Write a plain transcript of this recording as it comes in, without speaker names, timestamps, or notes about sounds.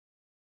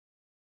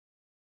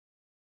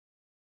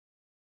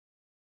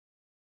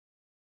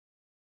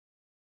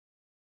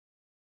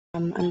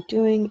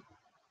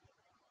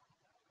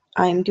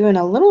I'm doing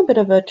a little bit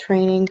of a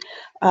training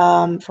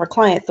for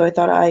clients, so I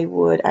thought I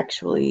would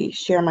actually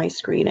share my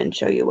screen and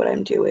show you what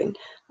I'm doing.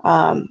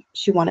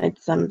 She wanted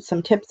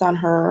some tips on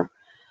her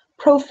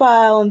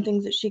profile and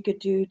things that she could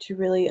do to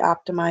really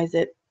optimize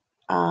it,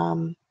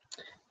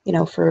 you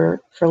know,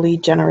 for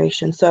lead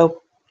generation.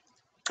 So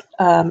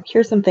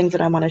here's some things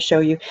that I want to show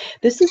you.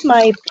 This is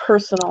my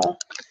personal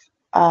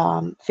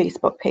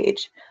Facebook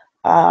page.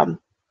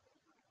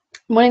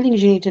 One of the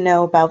things you need to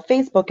know about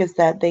Facebook is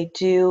that they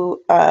do,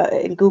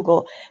 in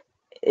Google,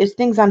 is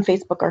things on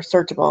Facebook are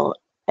searchable.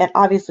 And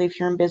obviously, if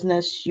you're in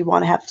business, you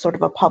want to have sort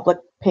of a public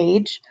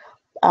page.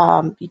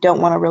 You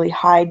don't want to really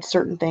hide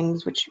certain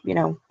things, which, you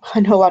know,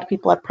 I know a lot of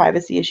people have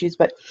privacy issues,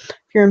 but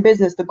if you're in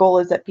business, the goal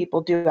is that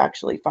people do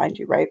actually find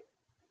you, right?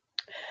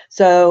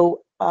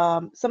 So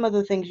some of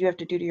the things you have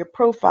to do to your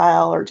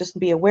profile or just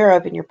be aware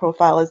of in your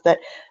profile is that,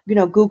 you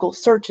know, Google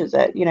searches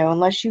it, you know,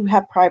 unless you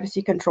have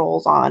privacy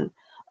controls on,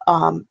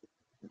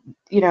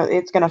 you know,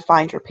 it's going to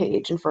find your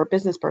page. And for a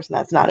business person,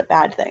 that's not a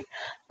bad thing.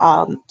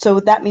 So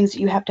that means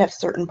you have to have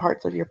certain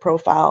parts of your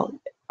profile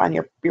on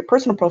your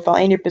personal profile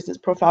and your business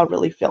profile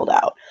really filled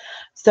out.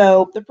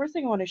 So the first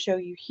thing I want to show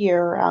you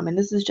here, and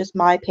this is just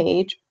my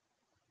page,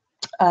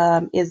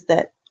 is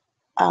that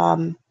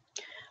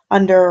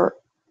under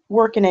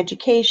work and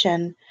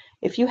education,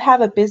 if you have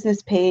a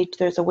business page,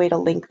 there's a way to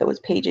link those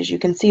pages. You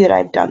can see that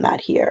I've done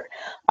that here.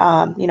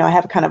 You know, I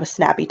have kind of a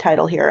snappy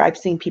title here. I've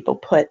seen people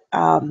put,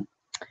 you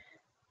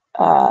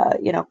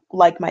know,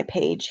 like my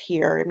page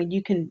here. I mean,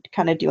 you can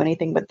kind of do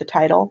anything with the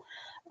title,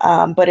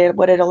 but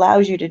what it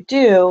allows you to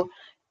do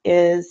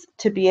is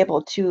to be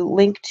able to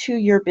link to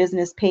your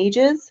business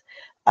pages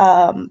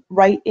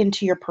right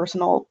into your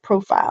personal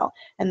profile.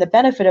 And the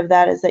benefit of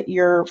that is that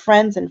your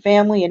friends and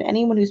family and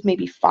anyone who's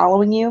maybe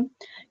following you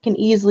can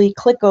easily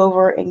click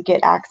over and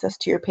get access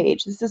to your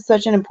page. This is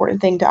such an important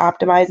thing to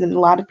optimize, and a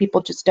lot of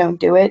people just don't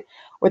do it,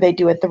 or they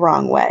do it the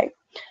wrong way.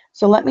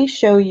 So let me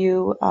show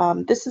you,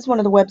 this is one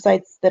of the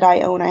websites that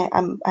I own. I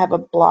have a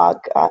blog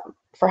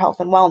for health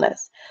and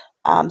wellness.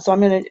 So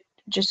I'm going to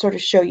just sort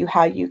of show you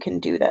how you can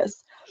do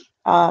this.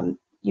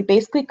 You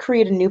basically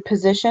create a new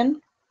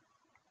position,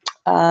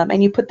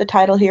 and you put the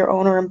title here,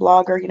 owner and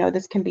blogger. You know,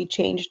 this can be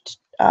changed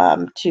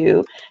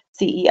to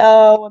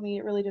CEO. I mean,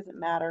 it really doesn't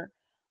matter.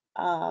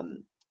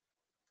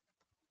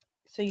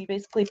 So you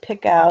basically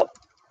pick out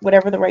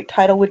whatever the right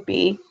title would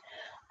be.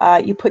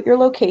 You put your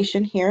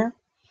location here.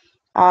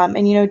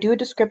 And, you know, do a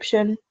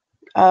description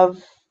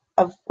of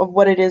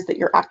what it is that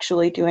you're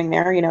actually doing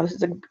there. You know, this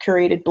is a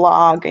curated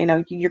blog. You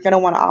know, you're going to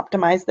want to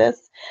optimize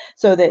this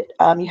so that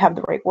you have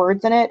the right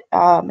words in it,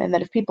 and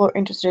that if people are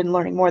interested in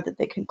learning more, that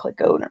they can click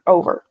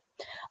over.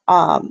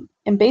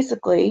 And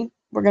basically,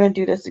 we're going to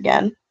do this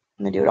again.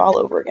 I'm going to do it all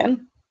over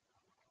again.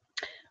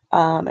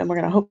 And we're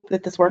going to hope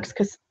that this works,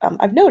 because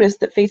I've noticed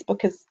that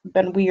Facebook has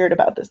been weird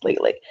about this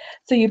lately.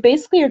 So you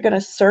basically are going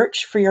to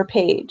search for your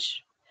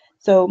page.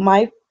 So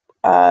my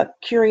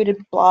curated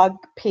blog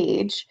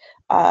page,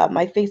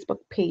 my Facebook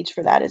page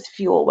for that is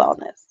Fuel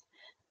Wellness.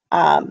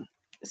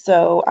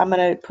 So I'm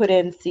going to put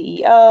in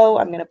CEO.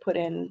 I'm going to put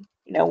in,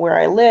 you know, where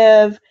I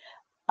live.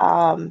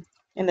 And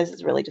this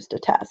is really just a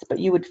test, but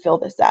you would fill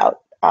this out.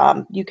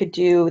 You could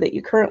do that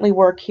you currently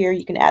work here.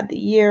 You can add the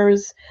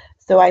years.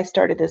 So I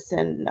started this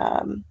in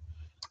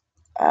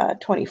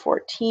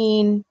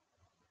 2014,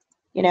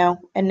 you know,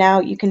 and now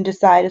you can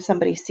decide if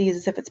somebody sees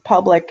this, if it's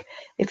public,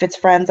 if it's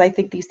friends. I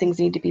think these things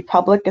need to be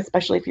public,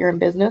 especially if you're in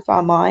business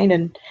online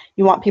and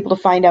you want people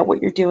to find out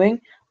what you're doing.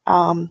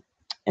 And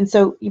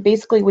so you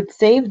basically would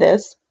save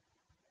this,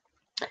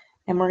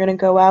 and we're going to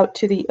go out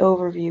to the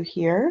overview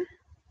here.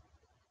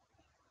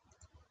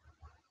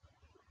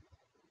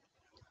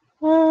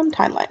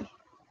 Timeline.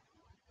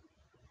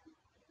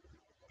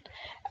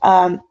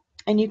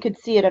 And you could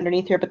see it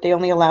underneath here, but they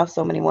only allow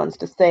so many ones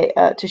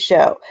to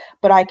show.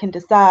 But I can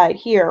decide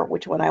here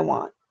which one I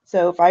want.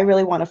 So if I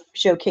really want to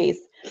showcase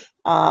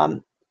my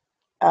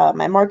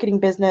marketing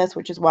business,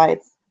 which is why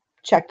it's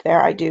checked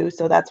there, I do.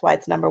 So that's why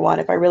it's #1.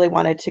 If I really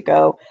wanted to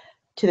go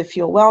to the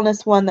Fuel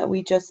Wellness one that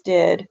we just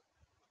did,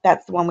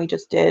 that's the one we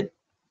just did.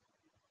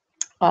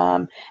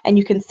 And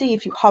you can see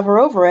if you hover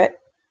over it,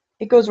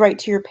 it goes right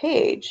to your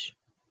page.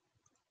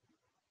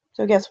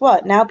 So guess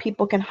what? Now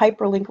people can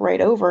hyperlink right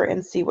over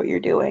and see what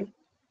you're doing.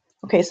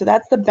 Okay, so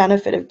that's the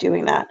benefit of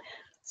doing that.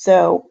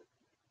 So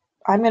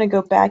I'm going to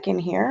go back in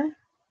here.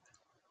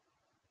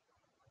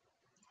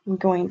 I'm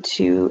going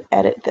to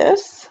edit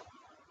this.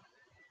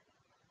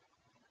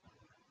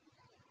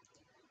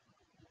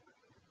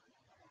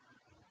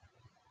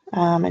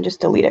 And just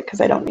delete it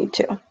because I don't need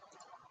to.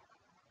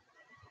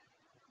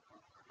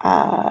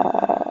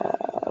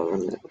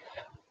 Remove.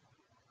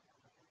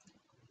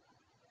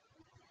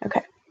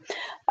 Okay.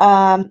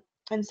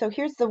 And so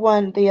here's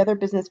the other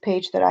business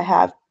page that I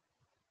have.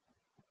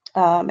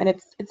 And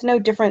it's no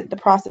different. The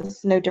process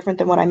is no different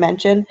than what I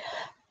mentioned,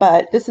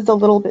 but this is a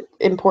little bit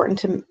important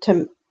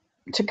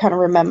to kind of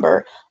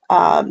remember.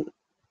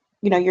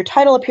 You know, your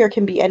title up here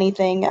can be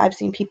anything. I've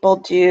seen people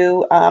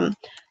do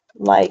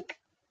like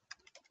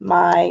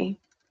my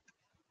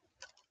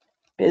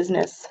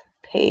business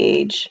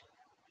page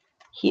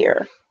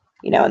here,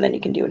 and then you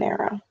can do an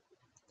arrow,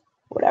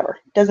 whatever,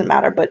 doesn't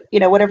matter, but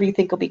whatever you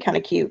think will be kind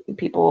of cute and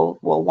people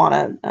will want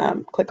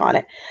to click on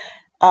it.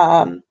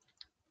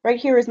 Right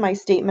here is my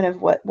statement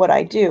of what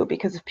I do,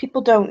 because if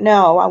people don't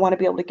know, I want to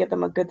be able to give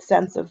them a good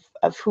sense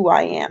of who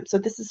I am. So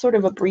this is sort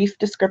of a brief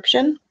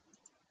description,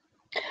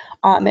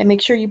 and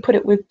make sure you put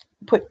your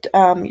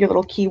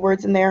little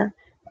keywords in there,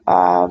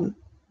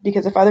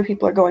 because if other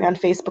people are going on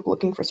Facebook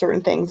looking for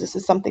certain things, this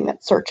is something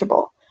that's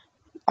searchable.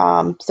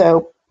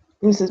 So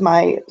this is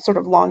my sort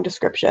of long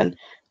description: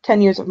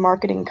 10 years of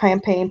marketing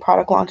campaign,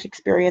 product launch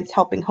experience,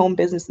 helping home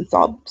business and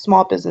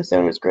small business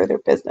owners grow their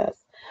business.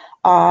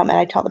 And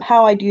I tell them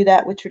how I do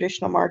that with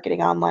traditional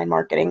marketing, online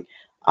marketing,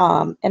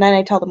 and then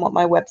I tell them what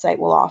my website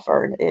will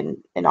offer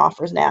and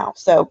offers now.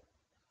 So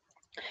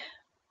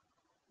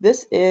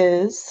this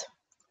is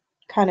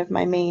kind of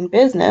my main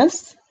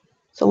business.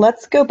 So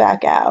let's go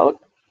back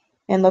out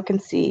and look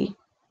and see.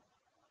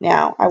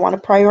 Now I want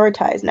to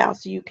prioritize now,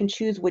 so you can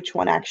choose which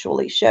one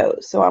actually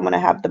shows. So I'm going to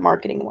have the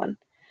marketing one.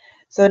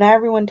 So now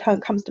everyone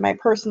comes to my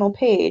personal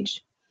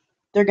page,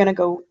 they're going to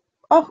go,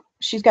 oh,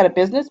 she's got a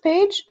business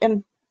page,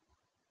 and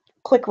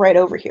click right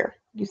over here.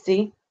 You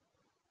see?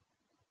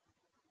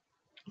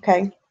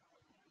 Okay.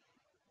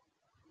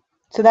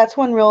 So that's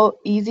one real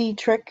easy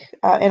trick,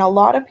 and a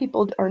lot of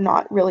people are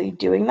not really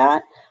doing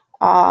that,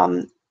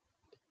 and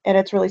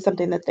it's really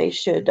something that they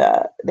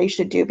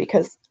should do,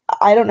 because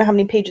I don't know how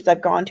many pages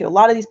I've gone to. A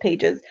lot of these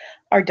pages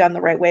are done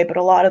the right way, but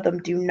a lot of them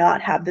do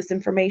not have this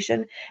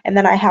information, and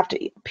then I have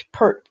to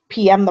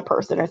PM the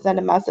person or send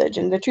a message.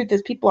 And the truth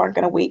is, people aren't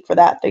going to wait for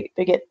that. They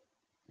get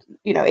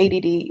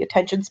ADD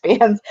attention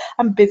spans.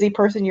 I'm a busy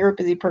person, you're a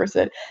busy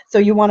person. So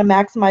you want to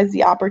maximize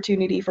the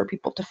opportunity for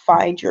people to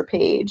find your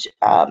page,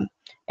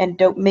 and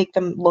don't make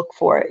them look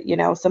for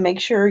it, So make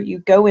sure you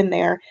go in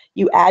there,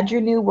 you add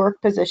your new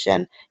work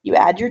position, you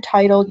add your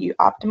title, you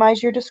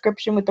optimize your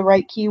description with the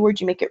right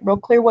keywords, you make it real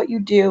clear what you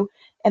do,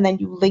 and then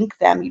you link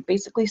them. You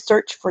basically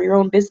search for your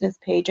own business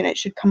page and it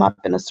should come up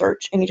in a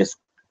search, and you just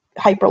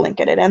hyperlink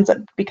it. It ends up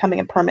becoming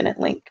a permanent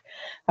link.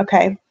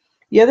 Okay.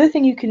 The other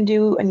thing you can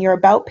do in your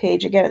About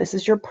page, again, this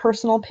is your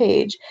personal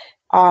page,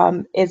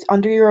 is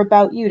under your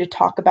About You to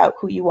talk about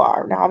who you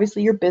are. Now,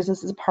 obviously, your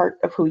business is a part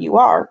of who you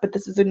are, but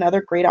this is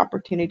another great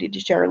opportunity to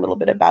share a little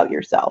bit about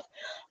yourself.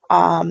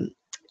 I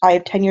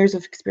have 10 years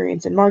of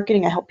experience in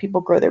marketing. I help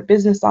people grow their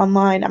business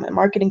online. I'm a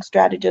marketing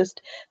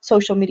strategist,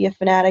 social media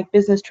fanatic,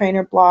 business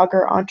trainer,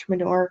 blogger,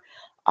 entrepreneur.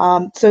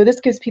 So this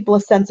gives people a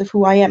sense of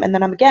who I am. And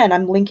then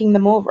I'm linking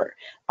them over.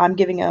 I'm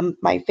giving them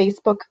my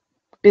Facebook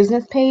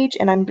business page,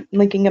 and I'm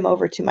linking them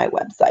over to my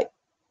website.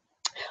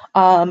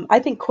 I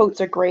think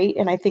quotes are great,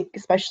 and I think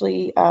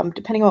especially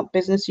depending on what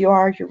business you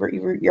are,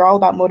 you're all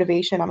about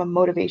motivation. I'm a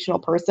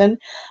motivational person.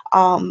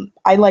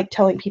 I like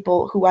telling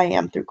people who I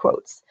am through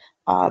quotes.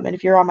 And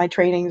if you're on my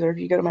trainings or if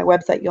you go to my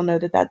website, you'll know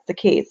that that's the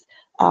case.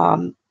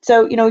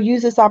 So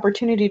use this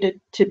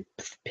opportunity to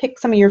pick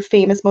some of your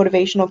famous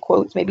motivational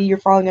quotes. Maybe you're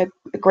following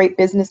a great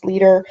business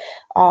leader,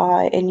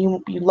 and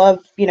you love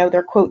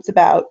their quotes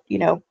about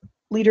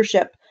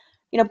leadership.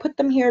 Put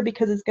them here,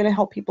 because it's going to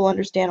help people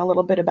understand a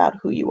little bit about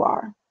who you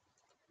are.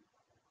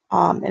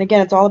 And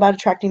again, it's all about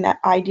attracting that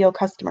ideal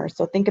customer.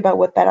 So think about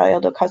what that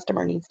ideal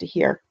customer needs to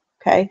hear.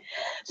 Okay.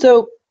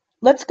 So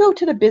let's go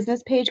to the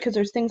business page, because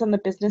there's things on the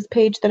business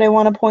page that I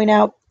want to point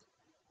out.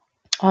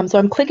 So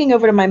I'm clicking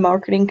over to my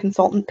marketing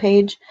consultant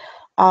page.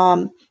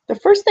 The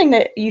first thing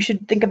that you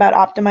should think about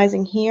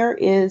optimizing here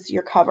is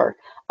your cover.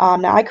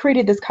 Now, I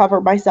created this cover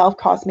myself,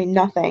 cost me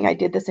nothing. I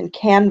did this in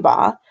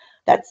Canva.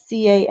 That's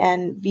canva.com.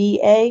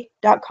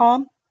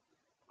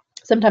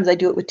 Sometimes I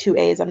do it with 2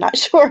 A's, I'm not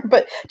sure,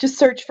 but just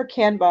search for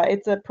Canva.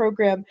 It's a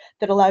program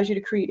that allows you to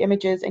create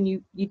images, and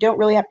you don't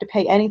really have to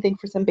pay anything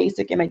for some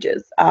basic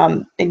images.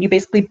 And you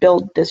basically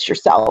build this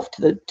yourself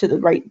to the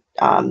right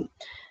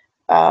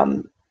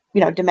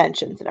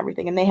dimensions and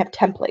everything. And they have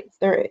templates.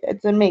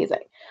 It's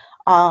amazing.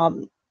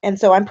 And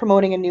so I'm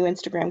promoting a new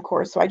Instagram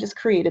course, so I just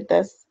created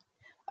this.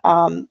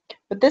 But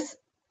this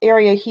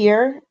area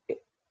here,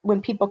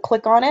 when people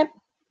click on it,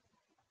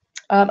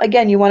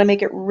 again, you want to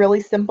make it really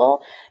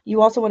simple.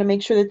 You also want to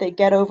make sure that they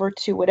get over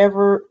to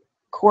whatever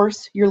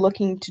course you're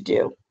looking to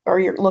do or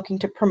you're looking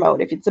to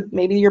promote. If it's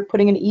maybe you're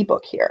putting an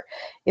ebook here.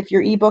 If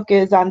your ebook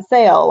is on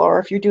sale, or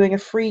if you're doing a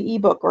free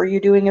ebook, or you're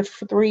doing a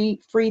free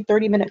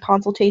 30-minute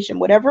consultation,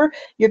 whatever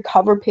your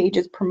cover page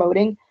is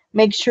promoting,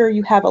 make sure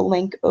you have a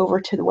link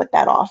over to what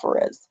that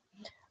offer is.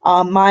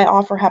 My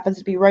offer happens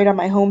to be right on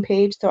my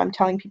homepage, so I'm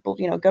telling people,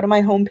 go to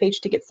my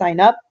homepage to get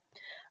signed up.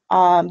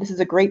 This is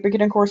a great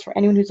beginner course for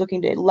anyone who's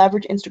looking to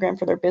leverage Instagram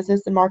for their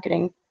business and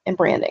marketing and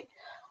branding.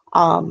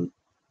 And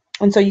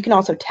so you can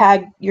also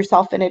tag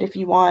yourself in it if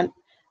you want,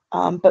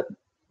 but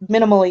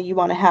minimally you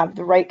want to have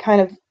the right kind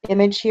of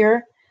image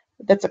here.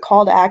 That's a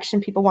call to action.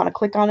 People want to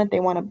click on it. They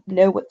want to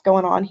know what's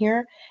going on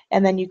here.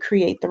 And then you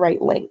create the right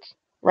link,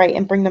 right,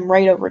 and bring them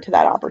right over to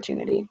that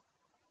opportunity.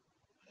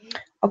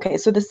 Okay,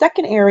 so the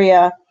second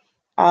area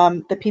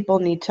that people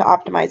need to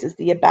optimize is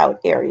the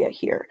About area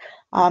here.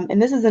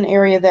 And this is an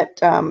area that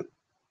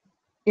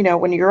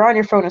when you're on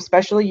your phone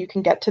especially, you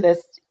can get to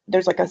this.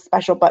 There's like a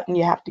special button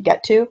you have to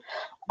get to.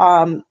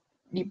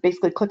 You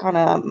basically click on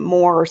a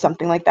more or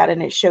something like that,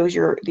 and it shows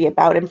the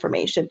about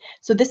information.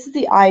 So this is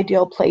the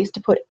ideal place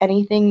to put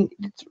anything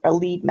that's a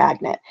lead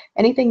magnet,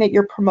 anything that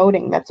you're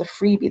promoting that's a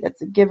freebie,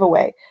 that's a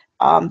giveaway,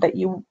 that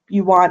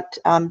you want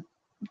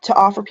to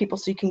offer people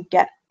so you can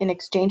get in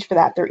exchange for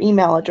that their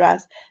email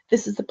address.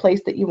 This is the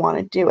place that you want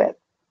to do it.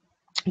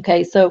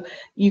 Okay, so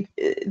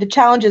the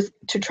challenge is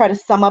to try to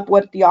sum up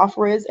what the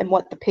offer is and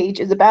what the page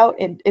is about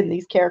in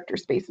these character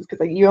spaces,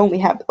 because you only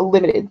have a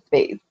limited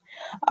space.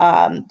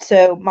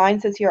 So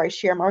mine says here, I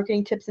share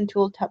marketing tips and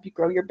tools to help you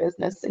grow your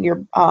business and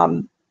your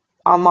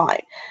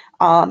online.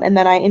 And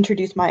then I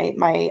introduce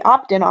my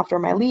opt-in offer,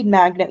 my lead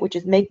magnet, which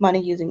is make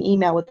money using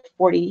email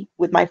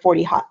with my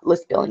 40 hot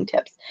list building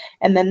tips.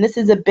 And then this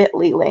is a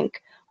bit.ly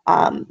link.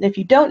 If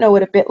you don't know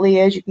what a bit.ly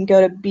is, you can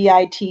go to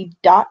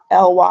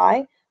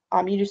bit.ly.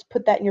 You just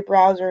put that in your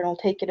browser and it'll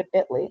take you to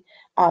bit.ly.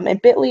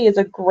 And bit.ly is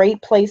a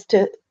great place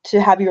to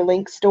have your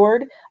links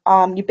stored.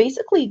 You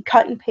basically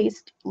cut and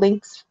paste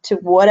links to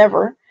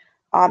whatever,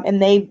 and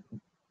they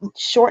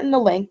shorten the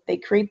link. They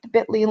create the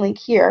bit.ly link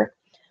here,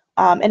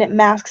 and it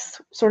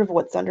masks sort of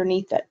what's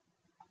underneath it.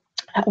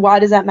 Why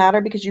does that matter?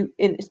 Because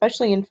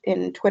especially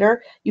in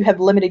Twitter, you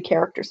have limited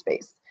character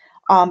space.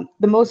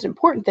 The most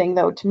important thing,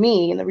 though, to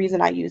me, and the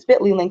reason I use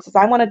bit.ly links, is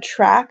I want to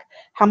track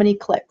how many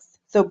clicks.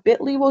 So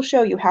bit.ly will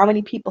show you how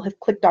many people have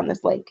clicked on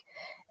this link.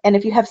 And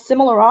if you have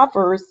similar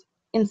offers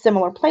in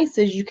similar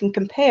places, you can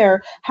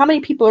compare how many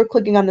people are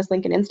clicking on this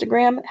link in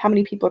Instagram, how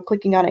many people are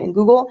clicking on it in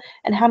Google,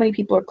 and how many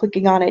people are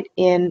clicking on it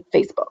in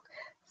Facebook.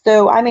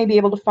 So I may be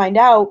able to find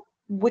out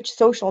which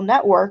social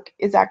network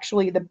is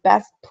actually the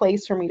best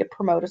place for me to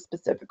promote a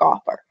specific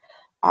offer.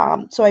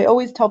 So I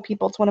always tell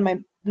people, it's one of my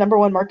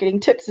 #1 marketing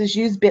tips, is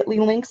use bit.ly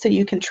links so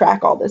you can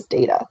track all this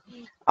data.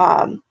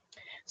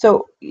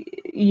 So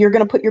you're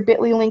going to put your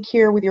bit.ly link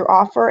here with your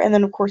offer, and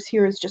then of course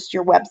here is just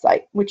your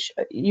website, which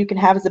you can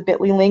have as a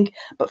bit.ly link,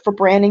 but for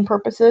branding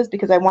purposes,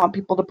 because I want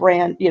people to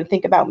brand,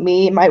 think about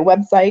me and my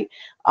website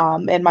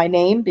and my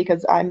name,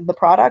 because I'm the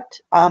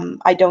product.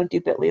 I don't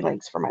do bit.ly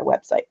links for my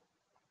website,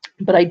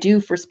 but I do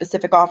for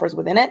specific offers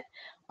within it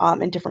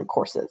and different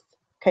courses.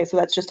 Okay, so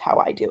that's just how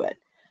I do it.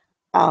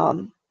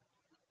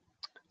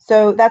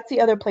 So that's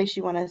the other place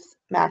you want to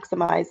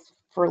maximize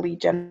for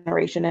lead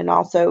generation. And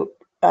also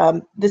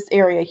this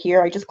area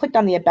here, I just clicked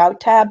on the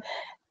About tab,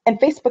 and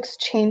Facebook's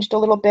changed a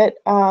little bit.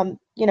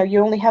 You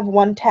only have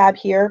one tab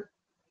here,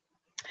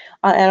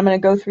 and I'm going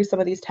to go through some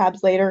of these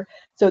tabs later.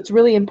 So it's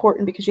really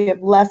important, because you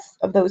have less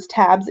of those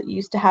tabs that you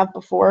used to have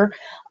before,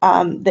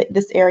 that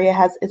this area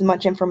has as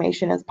much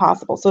information as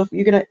possible. So if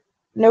you're going to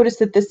notice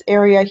that this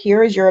area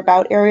here is your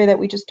About area that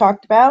we just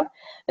talked about,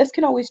 this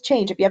can always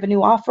change. If you have a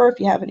new offer, if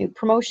you have a new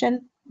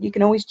promotion, you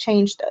can always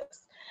change this.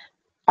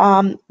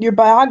 Your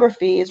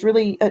biography is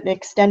really an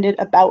extended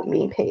About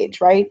Me page,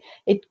 right?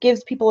 It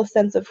gives people a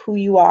sense of who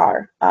you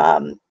are.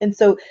 And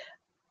so,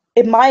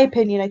 in my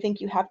opinion, I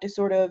think you have to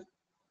sort of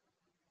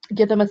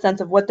give them a sense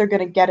of what they're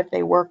going to get if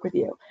they work with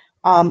you,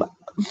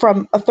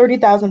 from a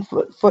 30,000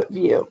 foot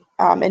view,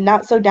 and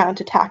not so down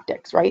to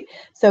tactics, right?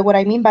 So what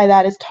I mean by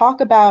that is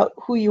talk about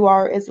who you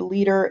are as a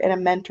leader and a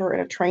mentor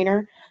and a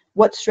trainer,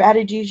 what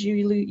strategies you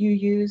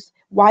use,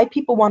 why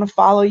people want to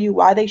follow you,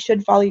 why they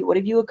should follow you, what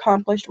have you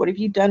accomplished, what have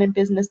you done in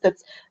business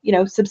that's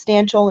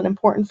substantial and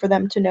important for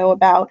them to know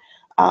about,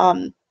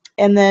 and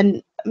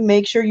then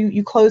make sure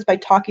you close by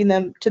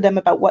talking to them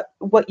about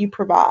what you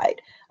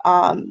provide.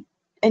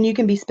 And you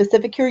can be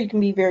specific here, you can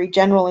be very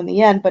general in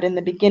the end, but in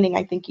the beginning,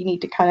 I think you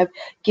need to kind of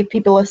give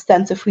people a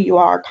sense of who you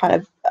are, kind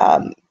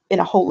of in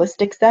a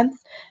holistic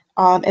sense.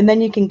 And then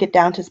you can get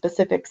down to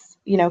specifics,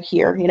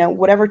 here,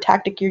 whatever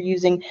tactic you're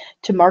using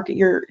to market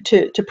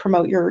to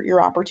promote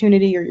your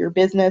opportunity or your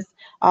business.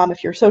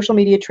 If you're a social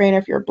media trainer,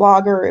 if you're a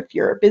blogger, if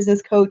you're a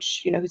business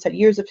coach, who's had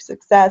years of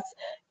success,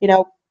 you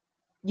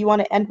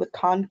want to end with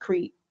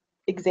concrete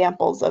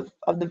examples of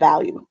the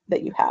value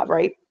that you have,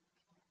 right?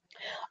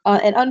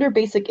 And under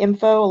basic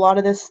info, a lot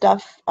of this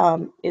stuff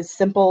is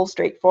simple,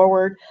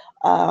 straightforward.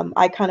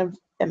 I kind of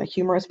am a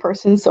humorous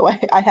person, so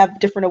I have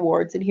different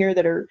awards in here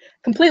that are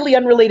completely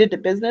unrelated to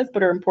business,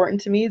 but are important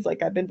to me. It's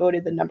like I've been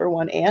voted the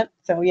 #1 aunt,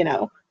 so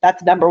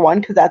that's #1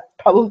 because that's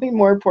probably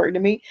more important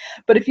to me.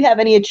 But if you have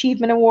any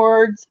achievement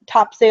awards,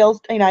 top sales,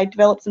 I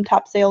developed some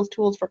top sales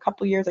tools for a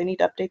couple of years. I need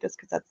to update this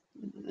because that's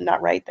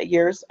not right. The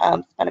years,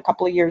 been a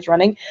couple of years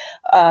running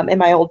in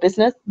my old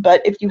business.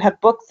 But if you have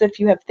books, if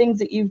you have things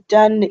that you've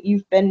done that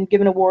you've been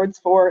given awards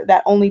for,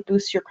 that only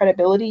boosts your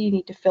credibility. You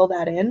need to fill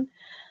that in.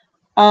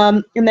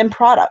 And then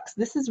products.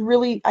 This is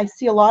really, I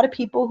see a lot of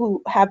people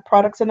who have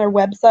products on their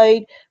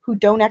website who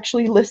don't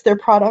actually list their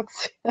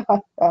products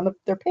on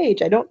their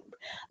page. I don't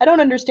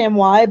understand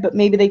why, but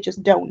maybe they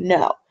just don't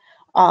know.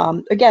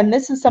 Again,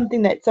 this is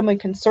something that someone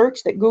can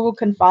search, that Google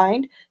can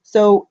find.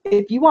 So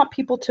if you want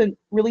people to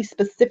really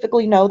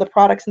specifically know the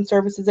products and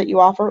services that you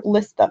offer,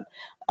 list them.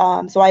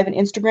 So I have an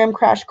Instagram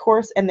crash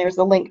course, and there's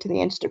a link to the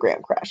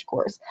Instagram crash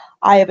course.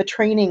 I have a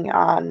training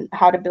on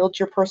how to build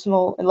your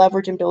personal and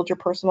leverage and build your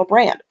personal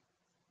brand.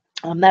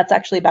 That's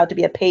actually about to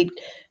be a paid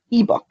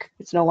ebook.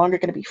 It's no longer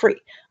going to be free,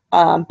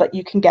 but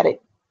you can get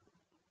it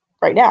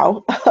right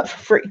now for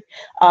free.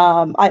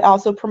 I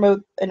also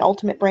promote an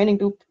Ultimate Branding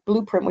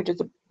Blueprint, which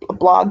is a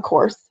blog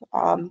course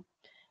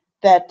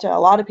that a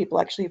lot of people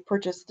actually have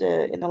purchased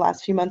in the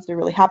last few months. They're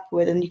really happy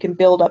with, and you can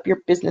build up your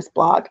business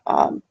blog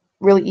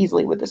really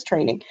easily with this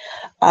training.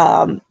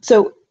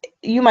 So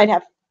you might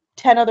have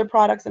 10 other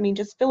products. I mean,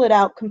 just fill it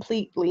out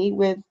completely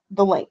with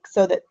the link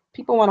so that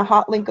people want a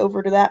hot link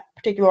over to that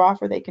particular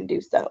offer, they can do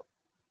so.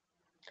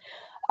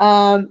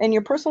 And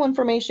your personal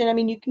information, I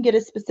mean, you can get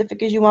as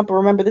specific as you want, but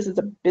remember, this is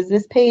a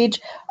business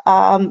page.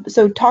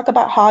 So talk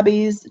about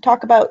hobbies,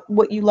 talk about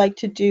what you like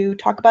to do,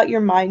 talk about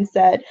your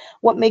mindset,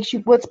 what makes you,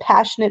 what's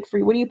passionate for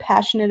you, what are you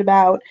passionate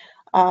about,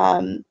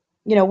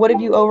 you know, what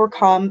have you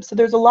overcome? So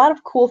there's a lot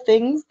of cool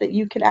things that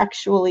you can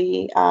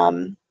actually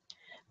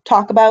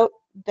talk about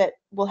that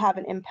will have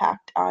an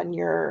impact on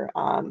your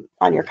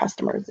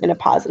customers in a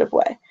positive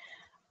way,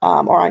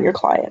 or on your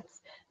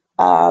clients.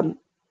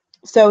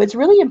 So it's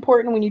really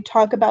important when you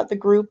talk about the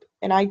group,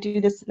 and I do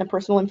this in the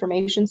personal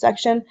information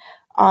section,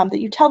 that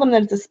you tell them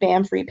that it's a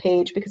spam-free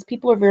page, because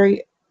people are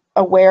very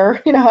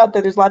aware, you know, out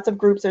there. There's lots of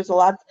groups. There's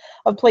lots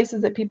of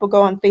places that people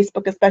go on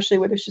Facebook, especially,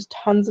 where there's just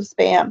tons of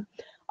spam.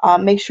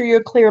 Make sure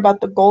you're clear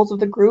about the goals of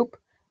the group.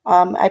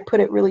 I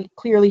put it really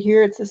clearly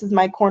here. This is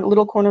my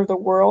little corner of the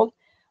world.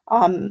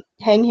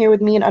 Hang here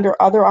with me and under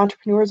other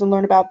entrepreneurs and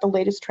learn about the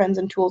latest trends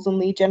and tools in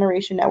lead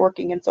generation,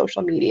 networking, and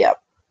social media.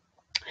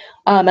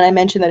 And I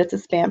mentioned that it's a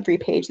spam-free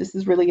page. This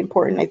is really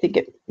important. I think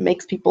it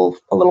makes people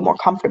a little more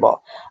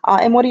comfortable.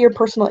 And what are your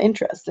personal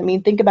interests? I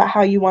mean, think about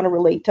how you want to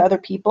relate to other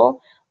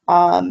people.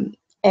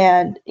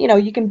 And, you know,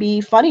 you can be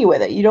funny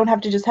with it. You don't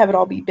have to just have it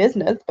all be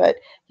business. But,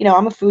 you know,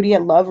 I'm a foodie. I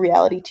love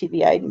reality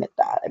TV. I admit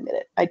that. I admit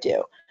it. I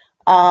do.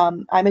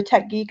 I'm a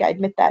tech geek. I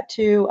admit that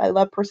too. I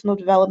love personal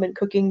development,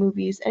 cooking,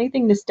 movies,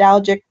 anything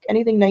nostalgic,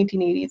 anything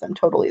 1980s. I'm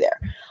totally there.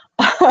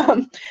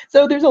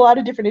 So there's a lot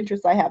of different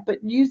interests I have,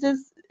 but use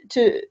this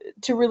to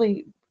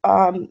really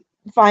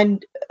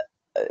find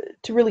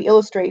to really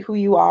illustrate who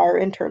you are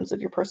in terms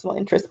of your personal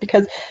interests.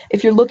 Because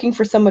if you're looking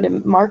for someone to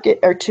market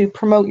or to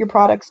promote your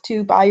products,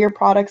 to buy your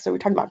products, so we're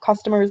talking about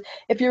customers,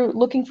 if you're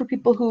looking for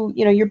people who,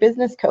 you know, your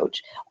business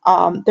coach,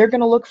 they're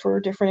going to look for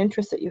different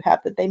interests that you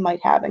have that they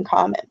might have in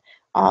common.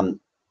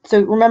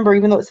 So remember,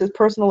 even though it says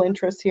personal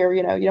interests here,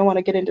 you know, you don't want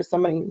to get into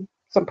some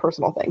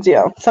personal things. You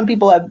know, some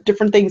people have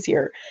different things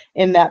here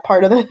in that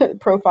part of the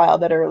profile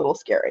that are a little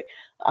scary.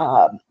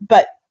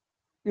 But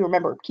you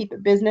remember, keep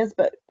it business,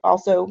 but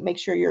also make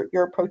sure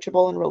you're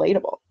approachable and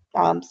relatable.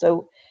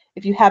 So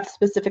if you have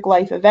specific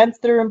life events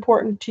that are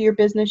important to your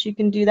business, you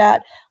can do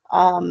that.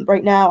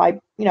 Right now,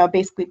 I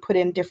basically put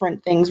in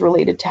different things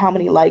related to how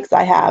many likes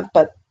I have,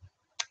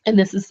 and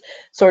this is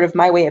sort of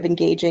my way of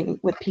engaging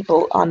with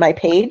people on my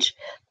page.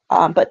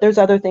 But there's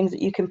other things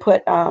that you can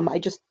put. I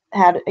just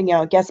had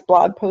a guest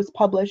blog post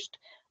published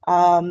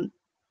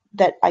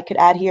that I could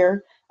add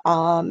here.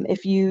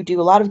 If you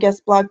do a lot of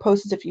guest blog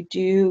posts, if you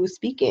do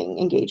speaking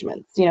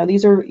engagements,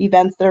 these are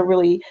events that are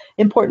really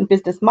important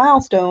business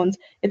milestones.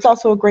 It's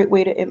also a great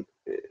way to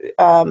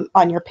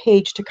on your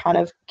page to kind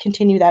of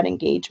continue that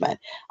engagement.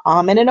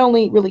 And it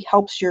only really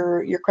helps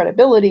your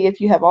credibility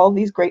if you have all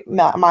these great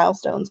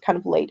milestones kind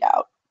of laid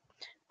out.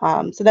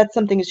 So that's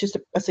something, it's just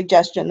a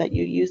suggestion that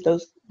you use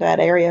that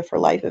area for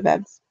life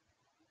events.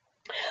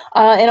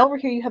 And over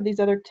here you have these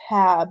other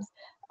tabs.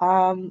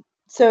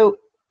 So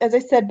as I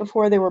said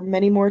before, there were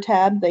many more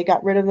tabs. They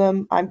got rid of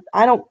them.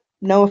 I don't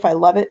know if I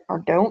love it or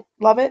don't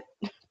love it,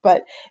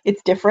 but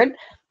it's different.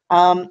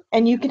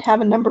 And you can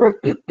have a number of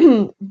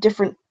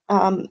different,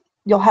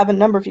 you'll have a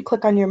number, if you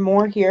click on your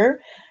more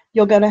here,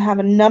 you're going to have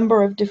a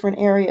number of different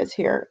areas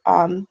here.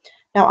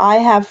 Now I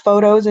have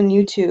photos and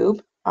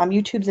YouTube.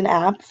 YouTube's an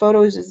app.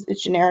 Photos is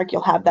generic.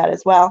 You'll have that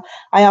as well.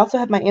 I also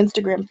have my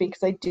Instagram feed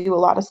because I do a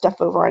lot of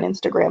stuff over on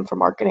Instagram for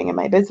marketing in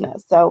my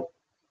business. So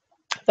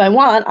if I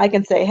want, I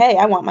can say, hey,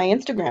 I want my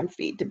Instagram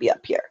feed to be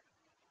up here.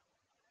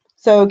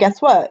 So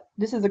guess what?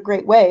 This is a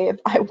great way, if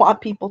I want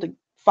people to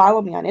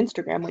follow me on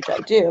Instagram, which I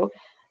do,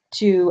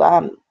 to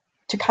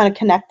kind of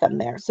connect them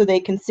there so they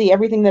can see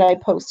everything that I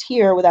post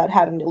here without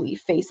having to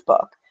leave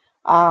Facebook.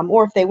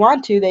 Or if they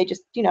want to, they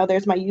just,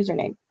 there's my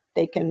username.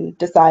 They can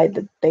decide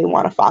that they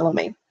want to follow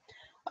me.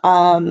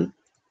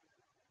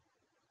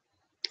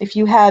 If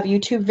you have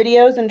YouTube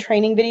videos and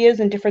training videos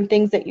and different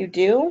things that you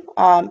do,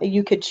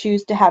 you could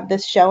choose to have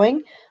this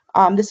showing.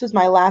 This was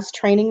my last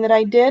training that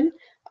I did.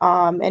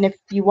 And if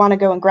you want to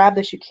go and grab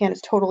this, you can.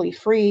 It's totally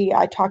free.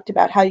 I talked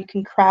about how you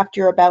can craft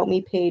your About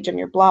Me page on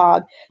your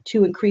blog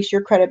to increase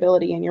your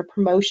credibility and your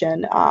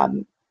promotion.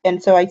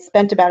 And so I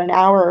spent about an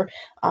hour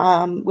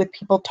with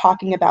people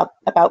talking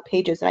about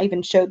pages, and I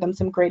even showed them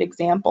some great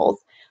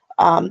examples.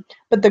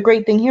 But the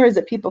great thing here is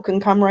that people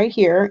can come right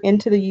here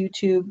into the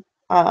YouTube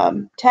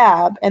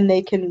tab, and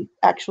they can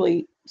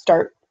actually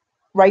start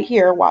right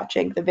here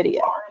watching the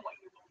video.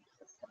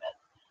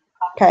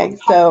 Okay,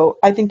 so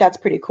I think that's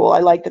pretty cool. I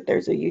like that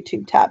there's a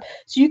YouTube tab.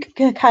 So you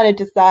can kind of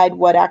decide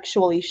what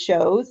actually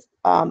shows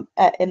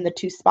in the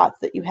 2 spots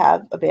that you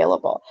have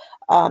available.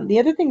 The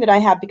other thing that I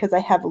have, because I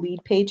have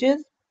Lead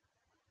Pages,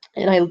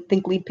 and I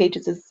think Lead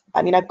Pages is,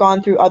 I mean, I've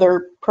gone through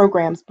other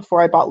programs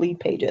before I bought Lead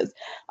Pages,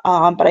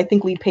 but I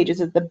think Lead Pages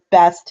is the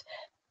best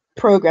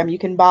program you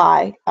can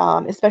buy,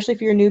 especially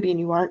if you're a newbie and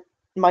you aren't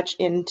much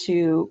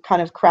into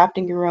kind of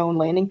crafting your own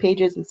landing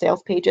pages and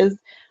sales pages.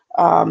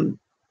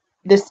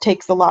 This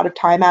takes a lot of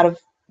time out of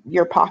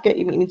your pocket.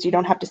 It means you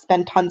don't have to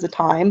spend tons of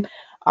time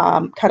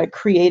kind of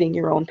creating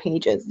your own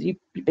pages. You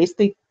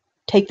basically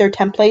take their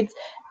templates,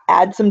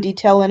 add some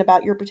detail in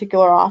about your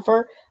particular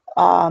offer,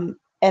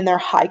 and they're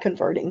high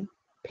converting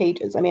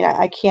pages. I mean,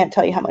 I can't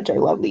tell you how much I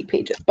love Lead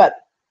Pages. But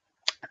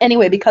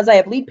anyway, because I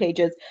have Lead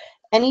Pages,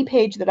 any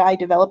page that I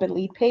develop in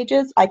Lead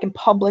Pages, I can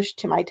publish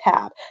to my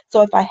tab.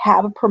 So if I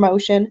have a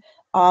promotion,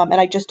 and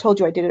I just told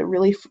you I did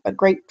a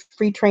great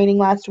free training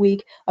last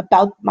week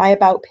about my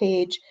About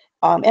page,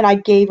 and I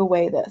gave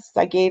away this.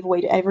 I gave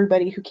away to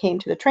everybody who came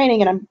to the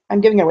training, and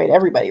I'm giving it away to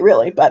everybody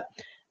really, but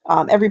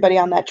everybody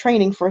on that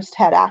training first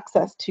had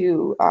access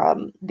to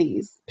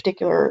these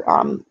particular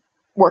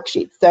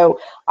worksheets. So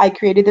I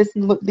created this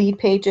in Lead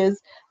Pages.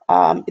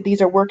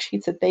 These are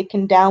worksheets that they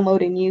can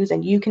download and use,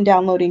 and you can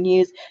download and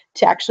use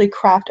to actually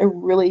craft a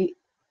really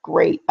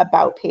great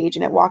About page,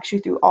 and it walks you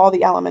through all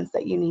the elements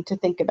that you need to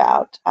think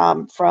about,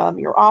 from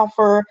your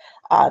offer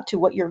to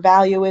what your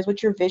value is,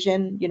 what your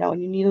vision, you know,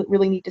 and you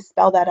really need to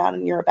spell that out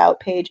in your About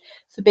page.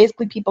 So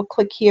basically people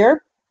click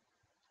here,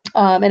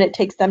 and it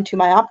takes them to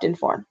my opt-in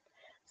form.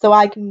 So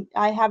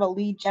I have a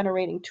lead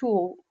generating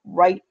tool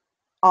right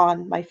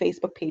on my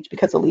Facebook page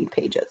because of Lead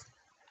Pages.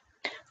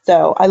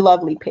 So I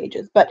love Lead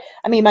Pages. But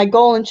I mean, my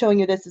goal in showing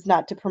you this is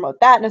not to promote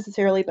that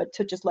necessarily, but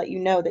to just let you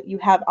know that you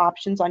have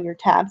options on your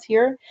tabs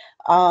here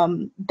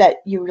that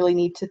you really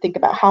need to think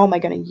about. How am I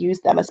going to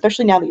use them,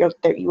 especially now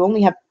that you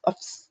only have a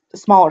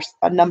smaller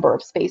number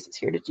of spaces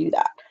here to do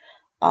that.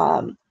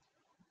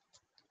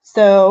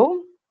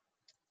 So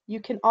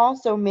you can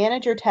also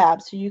manage your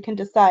tabs, so you can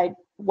decide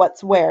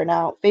what's where.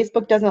 Now,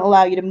 Facebook doesn't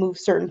allow you to move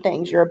certain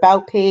things. Your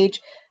About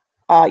page,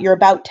 your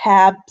About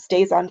tab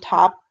stays on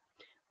top,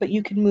 but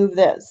you can move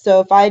this. So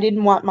if I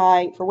didn't want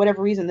for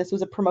whatever reason, this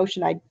was a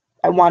promotion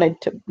I wanted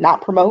to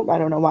not promote, I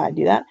don't know why I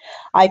do that,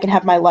 I can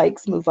have my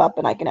likes move up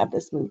and I can have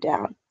this move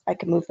down. I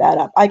can move that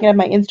up. I can have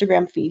my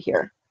Instagram feed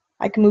here.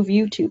 I can move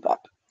YouTube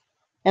up.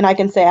 And I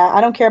can say,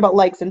 I don't care about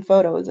likes and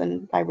photos,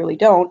 and I really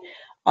don't.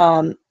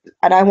 And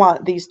I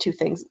want these 2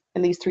 things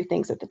and these 3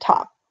 things at the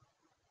top.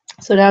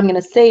 So now I'm going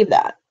to save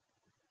that.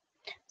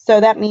 So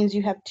that means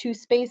you have 2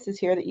 spaces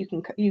here that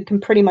you can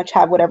pretty much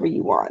have whatever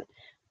you want.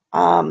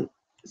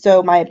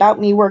 So my About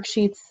Me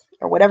worksheets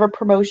or whatever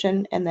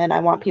promotion, and then I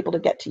want people to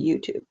get to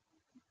YouTube.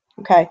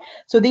 Okay,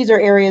 so these are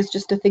areas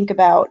just to think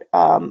about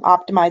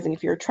optimizing.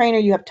 If you're a trainer,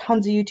 you have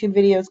tons of YouTube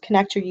videos,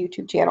 connect your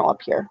YouTube channel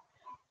up here.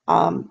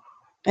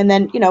 And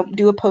then, you know,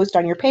 do a post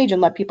on your page and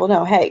let people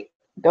know, hey,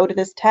 go to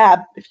this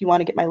tab if you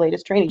want to get my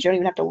latest trainings. You don't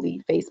even have to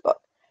leave Facebook.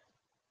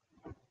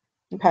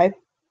 Okay.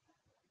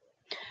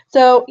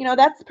 So, you know,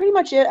 that's pretty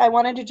much it. I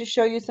wanted to just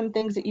show you some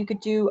things that you could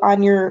do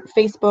on your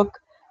Facebook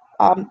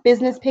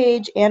business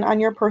page and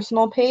on your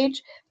personal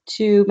page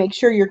to make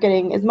sure you're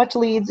getting as much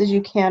leads as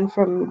you can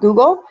from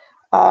Google,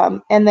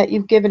 and that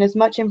you've given as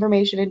much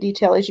information and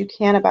detail as you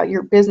can about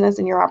your business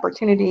and your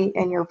opportunity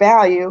and your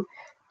value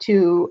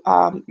to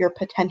your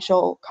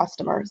potential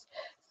customers.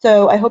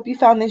 So I hope you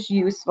found this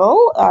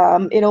useful.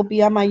 It'll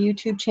be on my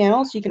YouTube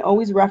channel, so you can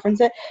always reference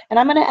it. And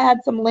I'm going to add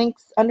some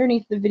links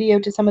underneath the video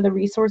to some of the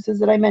resources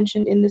that I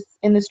mentioned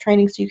in this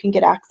training, so you can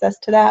get access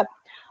to that.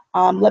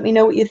 Let me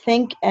know what you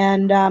think,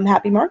 and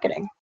happy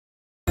marketing.